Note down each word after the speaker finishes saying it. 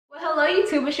Hello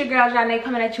YouTube, it's your girl Janae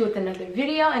coming at you with another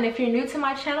video. And if you're new to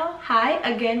my channel, hi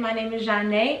again, my name is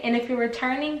Janae. And if you're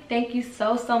returning, thank you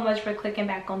so much for clicking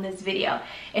back on this video.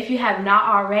 If you have not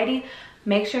already,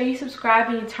 make sure you subscribe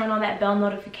and you turn on that bell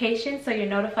notification so you're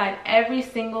notified every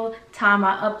single time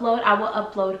I upload. I will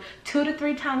upload 2 to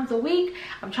 3 times a week.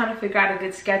 I'm trying to figure out a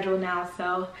good schedule now,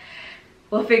 so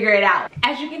we'll figure it out.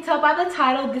 As you can tell by the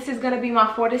title, this is going to be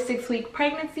my 4 to 6 week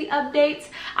pregnancy updates.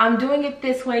 I'm doing it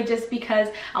this way just because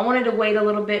I wanted to wait a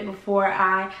little bit before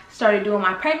I started doing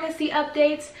my pregnancy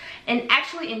updates. And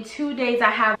actually in 2 days I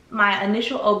have my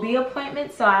initial OB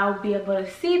appointment, so I'll be able to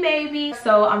see baby.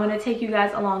 So I'm going to take you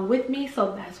guys along with me,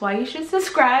 so that's why you should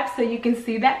subscribe so you can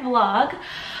see that vlog.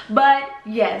 But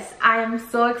yes, I am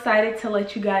so excited to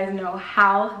let you guys know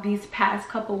how these past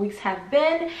couple weeks have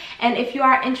been. And if you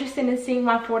are interested in seeing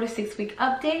my 4 to 6 week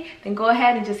update, then go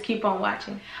ahead and just keep on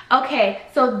watching. Okay,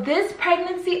 so this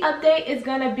pregnancy update is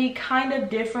going to be kind of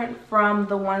different from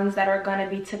the ones that are going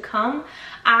to be to come.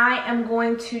 I am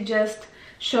going to just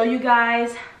show you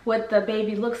guys what the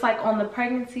baby looks like on the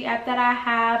pregnancy app that I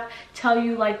have, tell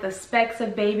you like the specs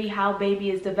of baby, how baby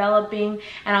is developing,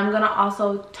 and I'm gonna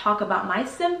also talk about my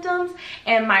symptoms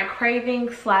and my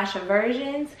cravings /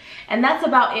 aversions. And that's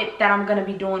about it that I'm gonna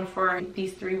be doing for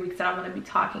these 3 weeks that I'm gonna be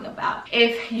talking about.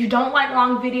 If you don't like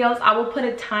long videos, I will put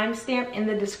a timestamp in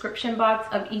the description box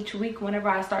of each week whenever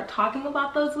I start talking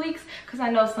about those weeks, because I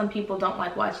know some people don't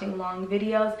like watching long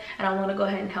videos and I want to go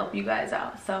ahead and help you guys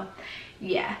out. So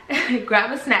yeah,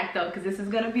 grab a snack though, because this is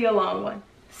going to be a long one.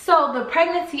 So the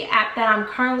pregnancy app that I'm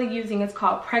currently using is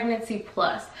called Pregnancy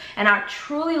Plus, and I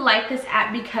truly like this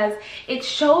app because it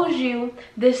shows you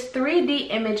this 3D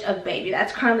image of baby.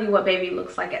 That's currently what baby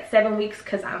looks like at 7 weeks,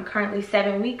 because I'm currently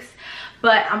 7 weeks,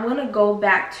 but I'm going to go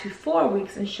back to 4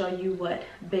 weeks and show you what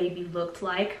baby looked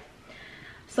like.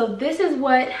 So this is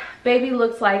what baby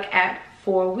looks like at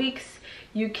 4 weeks.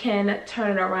 You can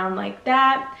turn it around like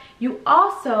that. You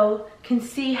also can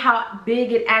see how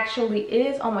big it actually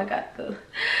is. Oh my god,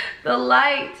 the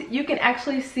light. You can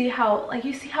actually see how, like,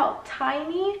 you see how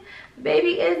tiny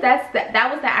baby is. That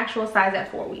was the actual size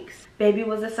at 4 weeks. Baby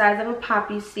was the size of a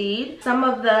poppy seed. Some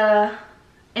of the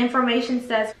information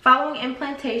says, following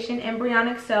implantation,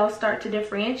 embryonic cells start to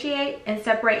differentiate and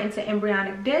separate into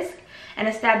embryonic disc and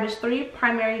establish 3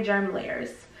 primary germ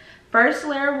layers. First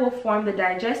layer will form the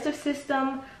digestive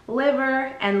system,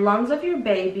 liver, and lungs of your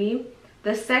baby.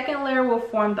 The second layer will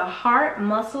form the heart,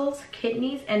 muscles,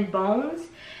 kidneys, and bones.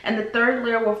 And the third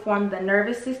layer will form the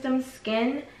nervous system,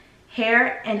 skin,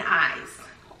 hair, and eyes.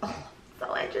 Oh,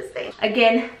 so interesting.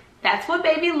 Again, that's what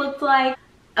baby looked like.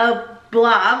 A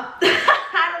blob.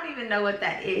 I don't even know what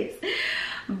that is.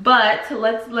 But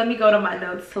let me go to my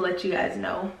notes to let you guys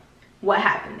know what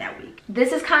happened that week.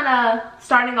 This is kind of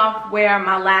starting off where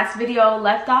my last video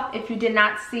left off. If you did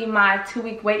not see my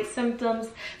 2-week weight symptoms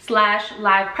 /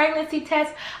 live pregnancy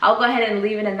test, I'll go ahead and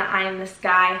leave it in the eye in the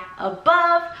sky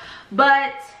above.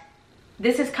 But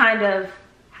this is kind of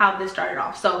how this started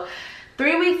off. So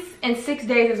 3 weeks and 6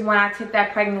 days is when I took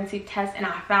that pregnancy test and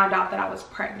I found out that I was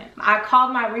pregnant. I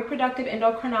called my reproductive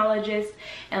endocrinologist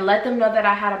and let them know that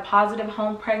I had a positive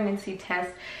home pregnancy test.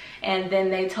 And then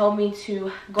they told me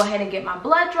to go ahead and get my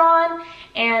blood drawn,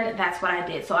 and that's what I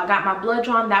did. So I got my blood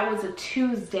drawn. That was a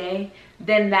Tuesday.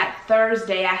 Then that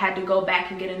Thursday I had to go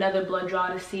back and get another blood draw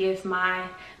to see if my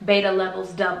beta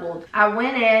levels doubled. I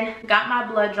went in, got my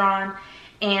blood drawn,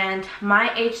 and my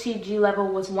HCG level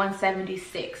was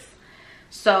 176.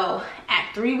 So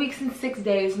at 3 weeks and 6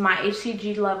 days, my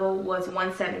HCG level was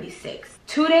 176.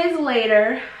 2 days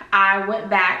later, I went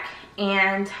back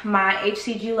and my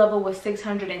HCG level was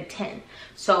 610.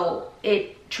 So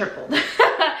it tripled.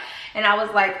 And I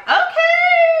was like,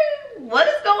 okay, what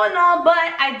is going on? But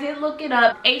I did look it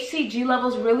up. HCG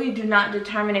levels really do not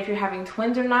determine if you're having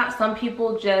twins or not. Some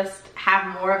people just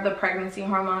have more of the pregnancy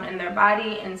hormone in their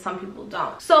body and some people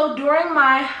don't. So during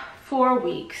my 4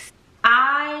 weeks,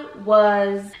 I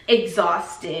was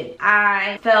exhausted.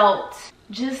 I felt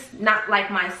just not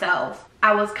like myself.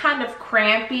 I was kind of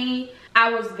crampy.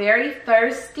 I was very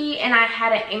thirsty and I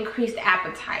had an increased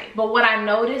appetite. But what I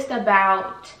noticed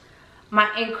about my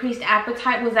increased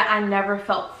appetite was that I never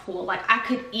felt full. Like I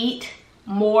could eat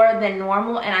more than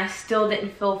normal and I still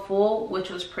didn't feel full, which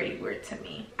was pretty weird to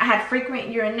me. I had frequent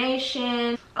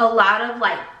urination, a lot of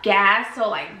like gas, so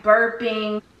like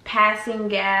burping, passing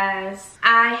gas.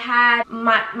 I had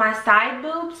my side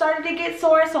boob started to get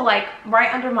sore, so like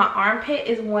right under my armpit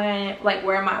is when, like,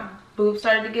 where my boobs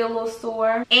started to get a little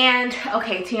sore. And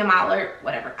okay, TMI alert,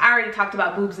 whatever. I already talked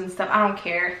about boobs and stuff. I don't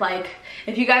care. Like,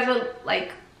 if you guys are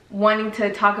like wanting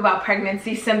to talk about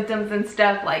pregnancy symptoms and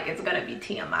stuff, like it's gonna be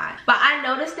TMI. But I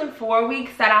noticed in 4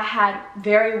 weeks that I had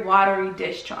very watery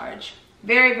discharge.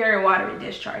 Very, very watery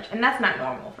discharge. And that's not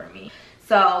normal for me.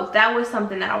 So that was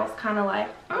something that I was kind of like,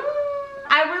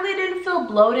 I really didn't feel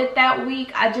bloated that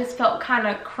week. I just felt kind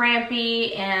of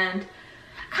crampy and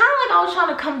kind of like I was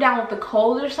trying to come down with the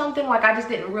cold or something. Like I just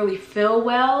didn't really feel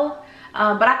well.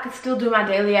 But I could still do my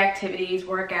daily activities,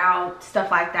 work out,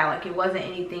 stuff like that. Like it wasn't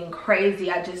anything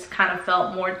crazy. I just kind of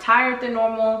felt more tired than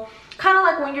normal. Kind of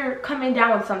like when you're coming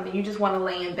down with something, you just want to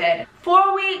lay in bed.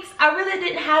 4 weeks, I really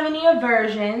didn't have any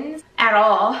aversions at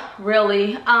all,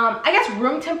 really. I guess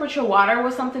room temperature water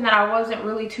was something that I wasn't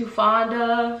really too fond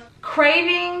of.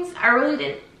 Cravings, I really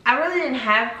didn't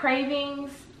have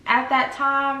cravings at that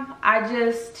time. I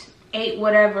just ate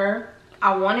whatever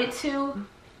I wanted to.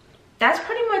 That's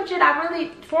pretty much it.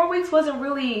 4 weeks wasn't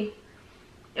really,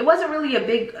 it wasn't really a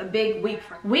big week.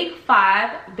 Week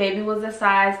 5, baby was the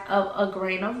size of a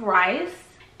grain of rice.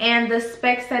 And the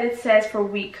specs that it says for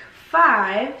week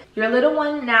 5, your little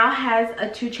one now has a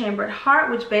 2-chambered heart,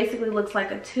 which basically looks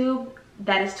like a tube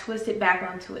that is twisted back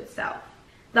onto itself.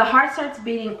 The heart starts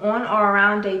beating on or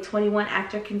around day 21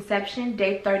 after conception,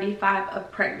 day 35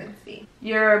 of pregnancy.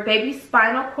 Your baby's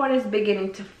spinal cord is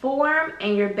beginning to form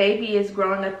and your baby is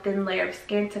growing a thin layer of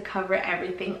skin to cover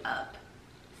everything up.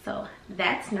 So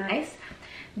that's nice.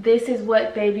 This is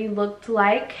what baby looked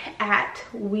like at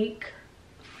week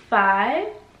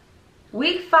 5.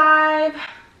 Week 5,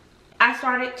 I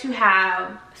started to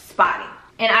have spotting.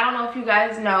 And I don't know if you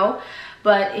guys know,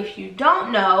 but if you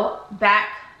don't know,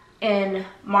 back in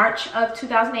March of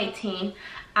 2018,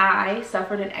 I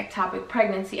suffered an ectopic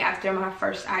pregnancy after my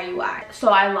first IUI. So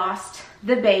I lost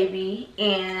the baby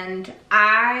and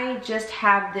I just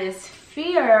have this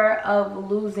fear of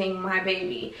losing my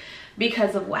baby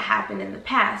because of what happened in the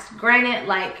past. Granted,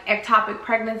 like ectopic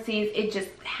pregnancies, it just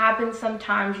happens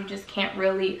sometimes. You just can't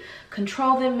really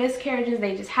control them. Miscarriages,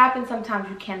 they just happen. Sometimes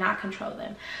you cannot control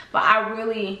them. But I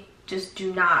really just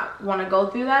do not want to go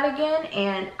through that again,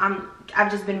 and I've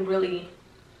just been really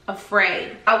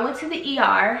afraid. I went to the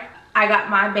ER, I got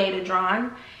my beta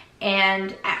drawn,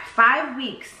 and at 5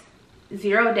 weeks,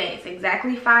 0 days,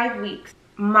 exactly 5 weeks,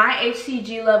 my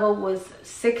HCG level was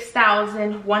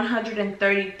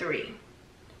 6,133.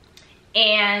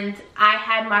 And I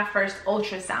had my first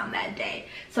ultrasound that day.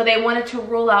 So they wanted to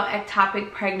rule out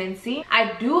ectopic pregnancy.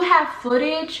 I do have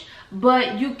footage,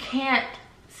 but you can't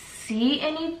see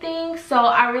anything, so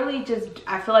I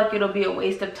feel like it'll be a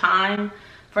waste of time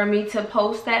for me to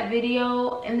post that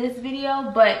video in this video.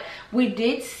 But we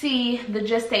did see the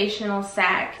gestational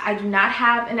sac. I do not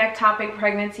have an ectopic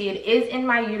pregnancy. It is in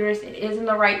my uterus, it is in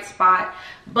the right spot,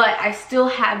 but I still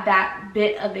have that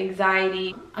bit of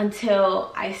anxiety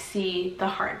until I see the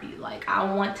heartbeat. Like I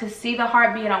want to see the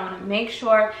heartbeat, I want to make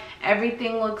sure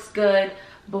everything looks good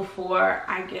before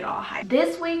I get all hyped.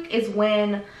 This week is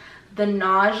when the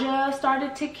nausea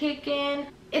started to kick in.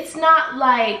 It's not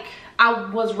like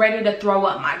I was ready to throw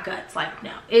up my guts, like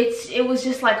no. It was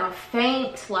just like a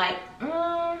faint, like,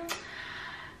 I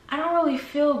don't really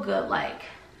feel good, like,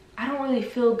 I don't really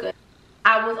feel good.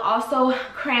 I was also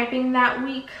cramping that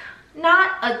week.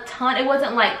 Not a ton, it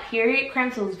wasn't like period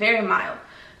cramps, it was very mild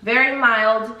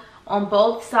on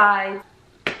both sides.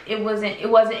 It wasn't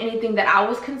anything that I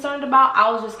was concerned about.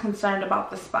 I was just concerned about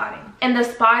the spotting. And the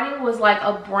spotting was like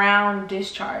a brown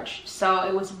discharge. So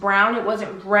it was brown, it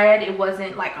wasn't red, it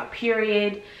wasn't like a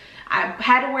period. I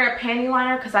had to wear a panty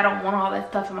liner because I don't want all that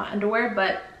stuff in my underwear,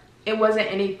 but it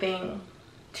wasn't anything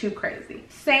too crazy.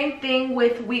 Same thing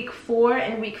with week 4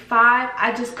 and week 5.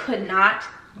 I just could not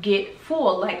get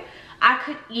full. Like I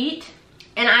could eat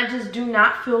and I just do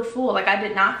not feel full. Like I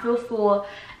did not feel full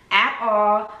at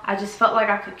all. I just felt like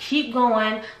I could keep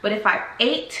going, but if I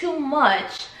ate too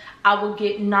much, I would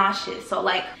get nauseous. So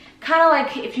like, kind of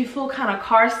like if you feel kind of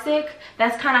car sick,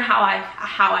 that's kind of how I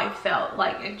felt.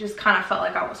 Like it just kind of felt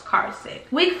like I was car sick.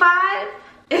 Week 5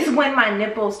 is when my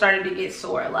nipples started to get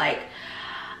sore. Like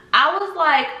I was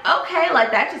like, okay,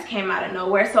 like that just came out of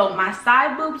nowhere. So my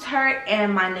side boobs hurt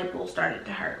and my nipples started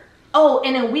to hurt. Oh,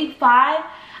 and in week 5,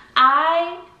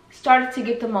 I started to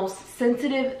get the most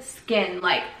sensitive skin.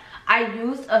 Like I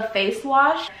used a face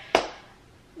wash.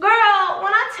 Girl,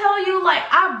 when I tell you, like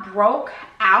I broke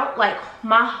out, like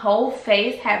my whole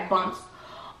face had bumps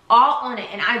all on it,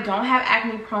 and I don't have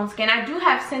acne prone skin. I do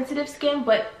have sensitive skin,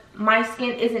 but my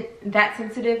skin isn't that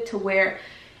sensitive to where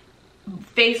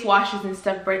face washes and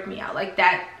stuff break me out like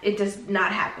that. It does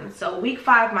not happen. So week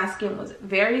 5, my skin was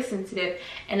very sensitive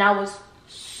and I was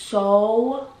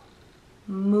so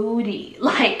moody,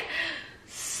 like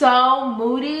so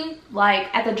moody. Like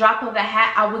at the drop of a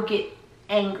hat I would get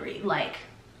angry, like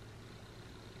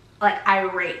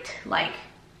irate. Like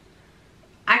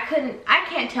I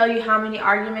can't tell you how many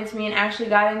arguments me and Ashley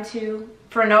got into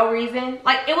for no reason.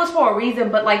 Like it was for a reason,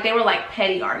 but like they were like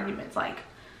petty arguments, like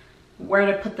where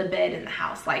to put the bed in the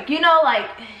house, like, you know, like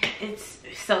it's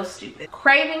so stupid.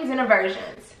 Cravings and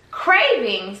aversions.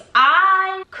 Cravings,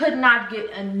 I could not get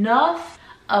enough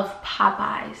of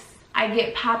Popeyes. I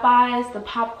get Popeyes, the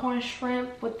popcorn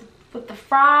shrimp with the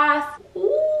fries.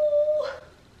 Ooh.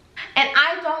 And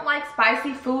I don't like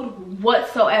spicy food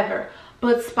whatsoever.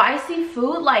 But spicy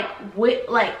food, like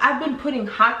I've been putting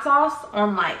hot sauce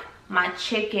on like my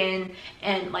chicken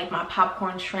and like my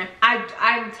popcorn shrimp.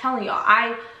 I'm telling y'all,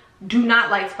 I do not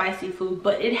like spicy food,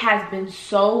 but it has been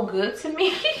so good to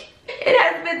me. It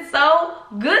has been so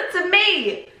good to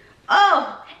me.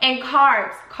 Oh, and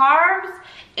carbs. Carbs,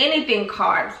 anything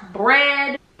carbs.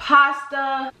 Bread,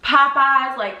 pasta,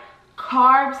 Popeyes, like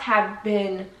carbs have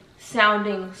been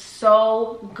sounding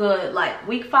so good. Like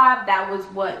week 5, that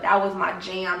was my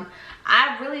jam.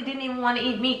 I really didn't even want to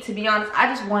eat meat, to be honest. I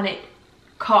just wanted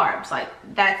carbs, like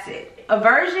that's it.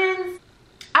 Aversions,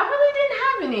 I really didn't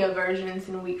have any aversions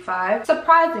in week 5.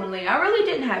 Surprisingly, I really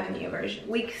didn't have any aversions.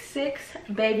 Week 6,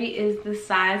 baby is the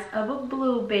size of a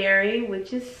blueberry,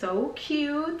 which is so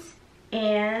cute.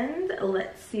 And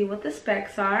let's see what the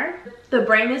specs are. The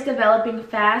brain is developing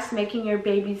fast, making your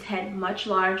baby's head much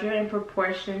larger in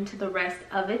proportion to the rest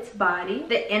of its body.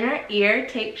 The inner ear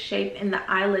takes shape and the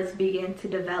eyelids begin to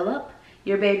develop.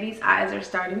 Your baby's eyes are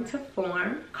starting to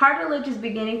form. Cartilage is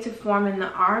beginning to form in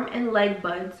the arm and leg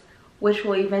buds, which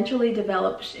will eventually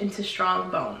develop into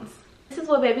strong bones. This is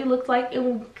what baby looks like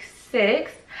in week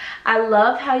 6. I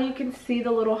love how you can see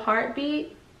the little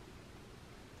heartbeat.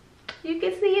 You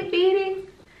can see it beating.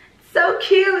 So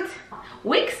cute.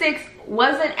 Week 6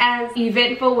 wasn't as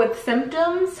eventful with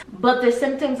symptoms, but the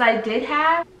symptoms I did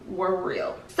have were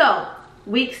real. So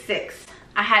week 6,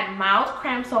 I had mild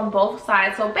cramps on both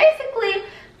sides. So basically,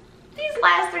 these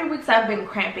last 3 weeks I've been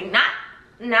cramping.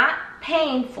 Not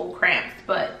painful cramps,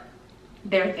 but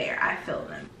they're there. I feel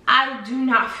them. I do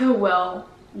not feel well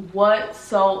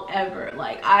whatsoever.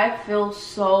 Like I feel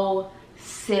so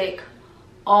sick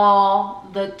all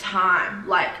the time.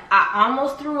 Like I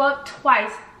almost threw up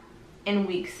twice in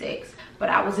week 6, but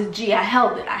I was a G. I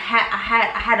held it. I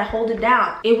had to hold it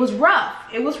down. It was rough.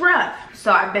 It was rough.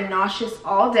 So I've been nauseous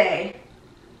all day,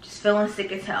 just feeling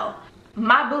sick as hell.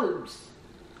 My boobs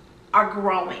are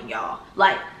growing, y'all.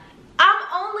 Like I'm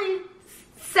only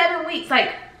 7 weeks.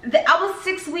 Like I was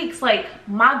 6 weeks. Like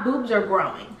my boobs are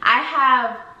growing. I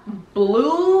have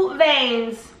blue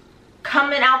veins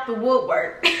coming out the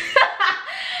woodwork.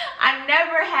 I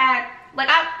never had, like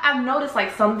I've noticed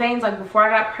like some veins like before I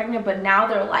got pregnant, but now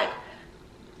they're like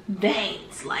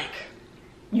veins, like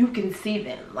you can see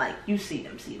them, like you see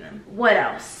them. What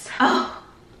else? Oh,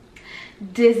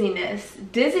 dizziness.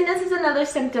 Dizziness is another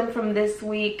symptom from this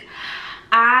week.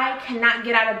 I cannot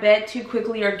get out of bed too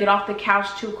quickly or get off the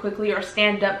couch too quickly or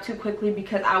stand up too quickly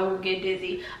because I will get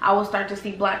dizzy. I will start to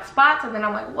see black spots and then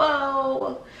I'm like,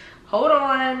 whoa, hold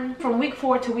on. From week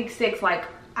 4 to week 6, like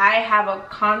I have a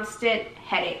constant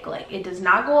headache. Like it does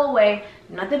not go away.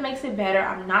 Nothing makes it better.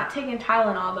 I'm not taking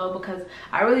Tylenol though because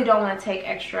I really don't want to take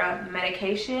extra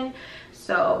medication.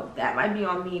 So that might be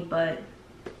on me.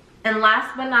 And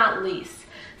last but not least,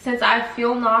 since I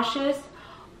feel nauseous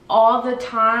all the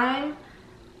time,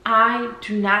 I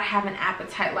do not have an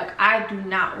appetite. Like I do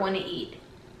not want to eat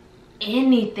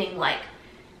anything. Like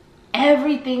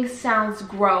everything sounds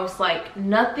gross. Like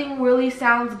nothing really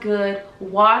sounds good.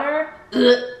 Water,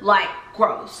 ugh, like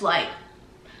gross. Like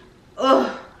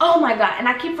ugh. Oh my god. And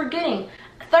I keep forgetting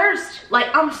thirst. Like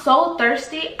I'm so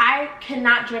thirsty, I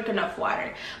cannot drink enough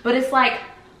water. But it's like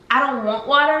I don't want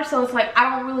water, so it's like I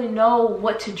don't really know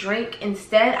what to drink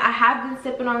instead. I have been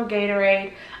sipping on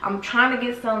Gatorade. I'm trying to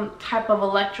get some type of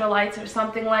electrolytes or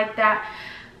something like that.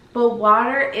 But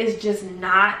water is just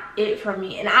not it for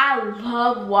me. And I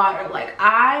love water. Like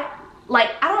I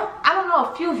don't know,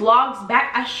 a few vlogs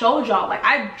back I showed y'all, like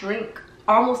I drink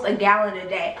almost a gallon a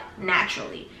day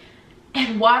naturally.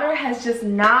 And water has just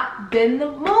not been the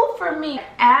move for me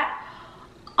at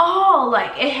all.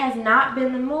 Like it has not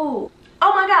been the move.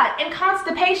 Oh my god, and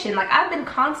constipation. Like I've been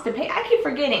constipated. I keep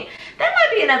forgetting. That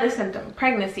might be another symptom,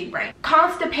 pregnancy brain.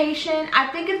 Constipation, I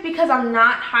think it's because I'm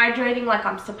not hydrating like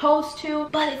I'm supposed to,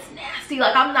 but it's nasty.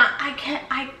 Like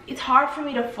it's hard for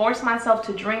me to force myself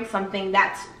to drink something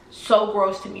that's so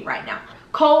gross to me right now.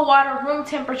 Cold water, room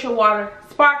temperature water,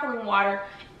 sparkling water,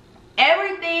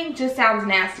 everything just sounds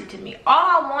nasty to me.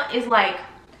 All I want is like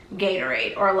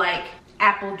Gatorade or like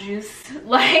apple juice.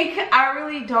 Like I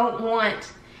really don't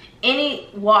want any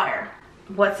water.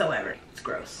 whatsoever. It's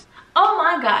gross. Oh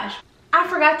my gosh, I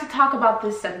forgot to talk about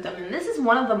this symptom, and this is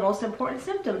one of the most important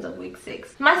symptoms of week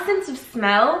 6. My sense of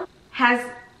smell has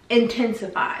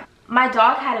intensified. My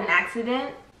dog had an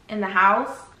accident in the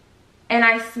house and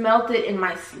I smelled it in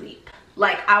my sleep.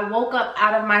 Like, I woke up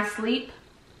out of my sleep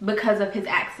because of his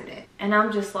accident, and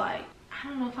I'm just like, I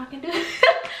don't know if I can do this.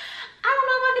 I don't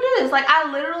know if I can do this. Like,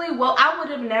 I literally I would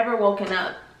have never woken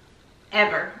up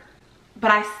ever, but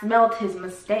I smelled his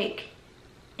mistake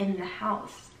in the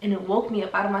house and it woke me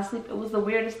up out of my sleep. It was the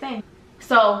weirdest thing.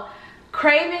 So,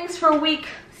 cravings for week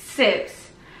 6.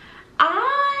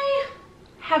 I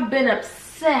have been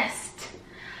obsessed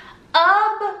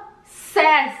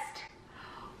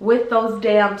with those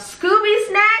damn Scooby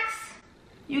snacks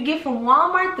you get from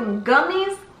Walmart, them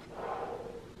gummies.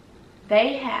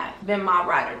 They have been my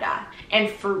ride or die. And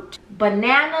fruit,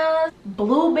 bananas,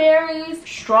 blueberries,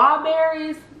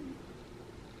 strawberries,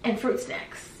 and fruit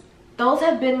snacks. Those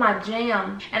have been my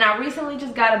jam. And I recently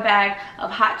just got a bag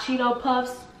of hot Cheeto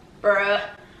Puffs. Bruh,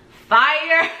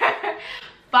 fire.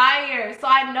 Fire. So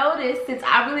I noticed, since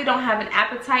I really don't have an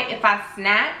appetite if I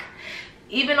snack,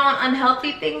 even on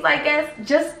unhealthy things, I guess,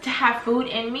 just to have food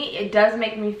in me, it does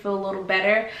make me feel a little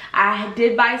better. I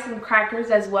did buy some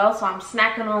crackers as well, so I'm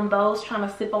snacking on those, trying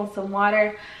to sip on some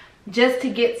water just to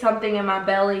get something in my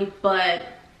belly. But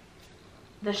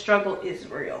the struggle is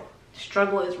real.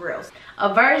 Struggle is real.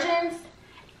 Aversions,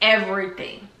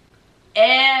 everything.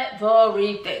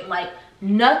 Everything. Like,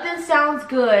 nothing sounds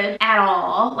good at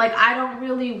all. Like, I don't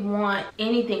really want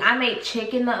anything. I made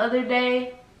chicken the other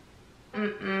day.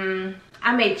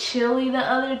 I made chili the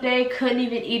other day. Couldn't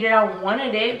even eat it. I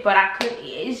wanted it, but I couldn't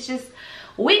eat it. It's just,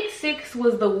 week 6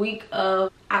 was the week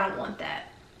of, I don't want that.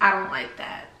 I don't like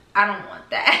that. I don't want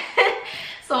that.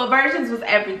 So aversions was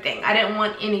everything. I didn't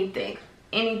want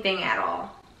anything at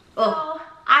all. Ugh.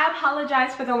 I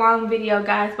apologize for the long video,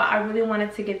 guys, but I really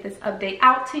wanted to get this update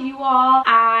out to you all.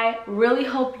 I really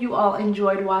hope you all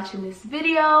enjoyed watching this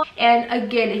video. And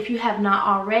again, if you have not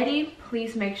already,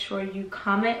 please make sure you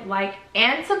comment, like,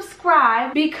 and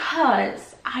subscribe,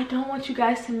 because I don't want you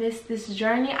guys to miss this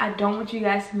journey. I don't want you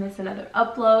guys to miss another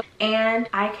upload, and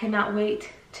I cannot wait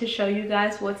to show you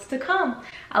guys what's to come.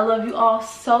 I love you all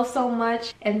so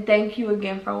much, and thank you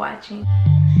again for watching.